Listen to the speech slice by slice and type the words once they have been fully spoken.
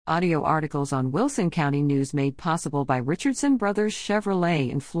Audio articles on Wilson County News made possible by Richardson Brothers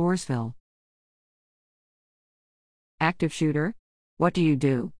Chevrolet in Floresville. Active shooter? What do you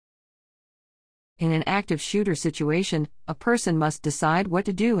do? In an active shooter situation, a person must decide what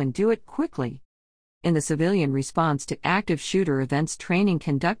to do and do it quickly. In the civilian response to active shooter events training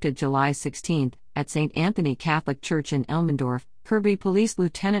conducted July 16 at St. Anthony Catholic Church in Elmendorf, Kirby Police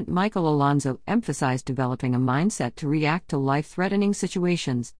Lieutenant Michael Alonzo emphasized developing a mindset to react to life-threatening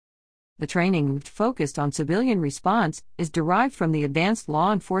situations. The training, focused on civilian response, is derived from the Advanced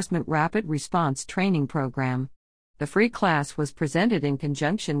Law Enforcement Rapid Response Training Program. The free class was presented in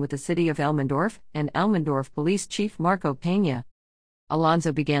conjunction with the City of Elmendorf and Elmendorf Police Chief Marco Peña.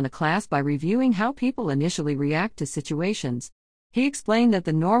 Alonzo began the class by reviewing how people initially react to situations. He explained that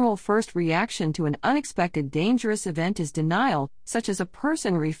the normal first reaction to an unexpected dangerous event is denial, such as a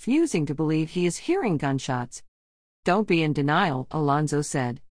person refusing to believe he is hearing gunshots. Don't be in denial, Alonzo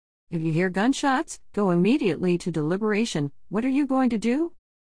said. If you hear gunshots, go immediately to deliberation. What are you going to do?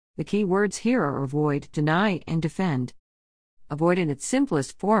 The key words here are avoid, deny, and defend. Avoid in its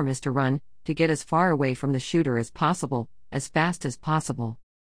simplest form is to run, to get as far away from the shooter as possible, as fast as possible.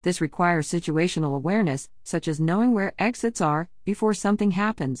 This requires situational awareness, such as knowing where exits are, before something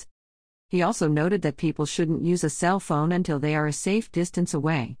happens. He also noted that people shouldn't use a cell phone until they are a safe distance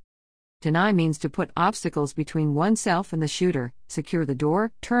away. Deny means to put obstacles between oneself and the shooter, secure the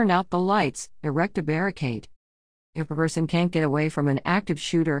door, turn out the lights, erect a barricade. If a person can't get away from an active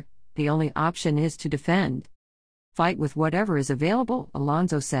shooter, the only option is to defend. Fight with whatever is available,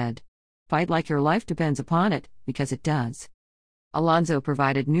 Alonzo said. Fight like your life depends upon it, because it does. Alonzo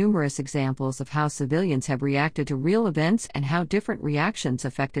provided numerous examples of how civilians have reacted to real events and how different reactions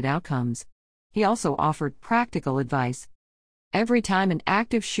affected outcomes. He also offered practical advice. Every time an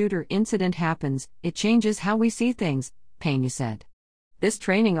active shooter incident happens, it changes how we see things, Peña said. This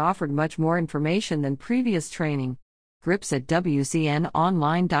training offered much more information than previous training. Grips at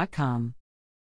WCNonline.com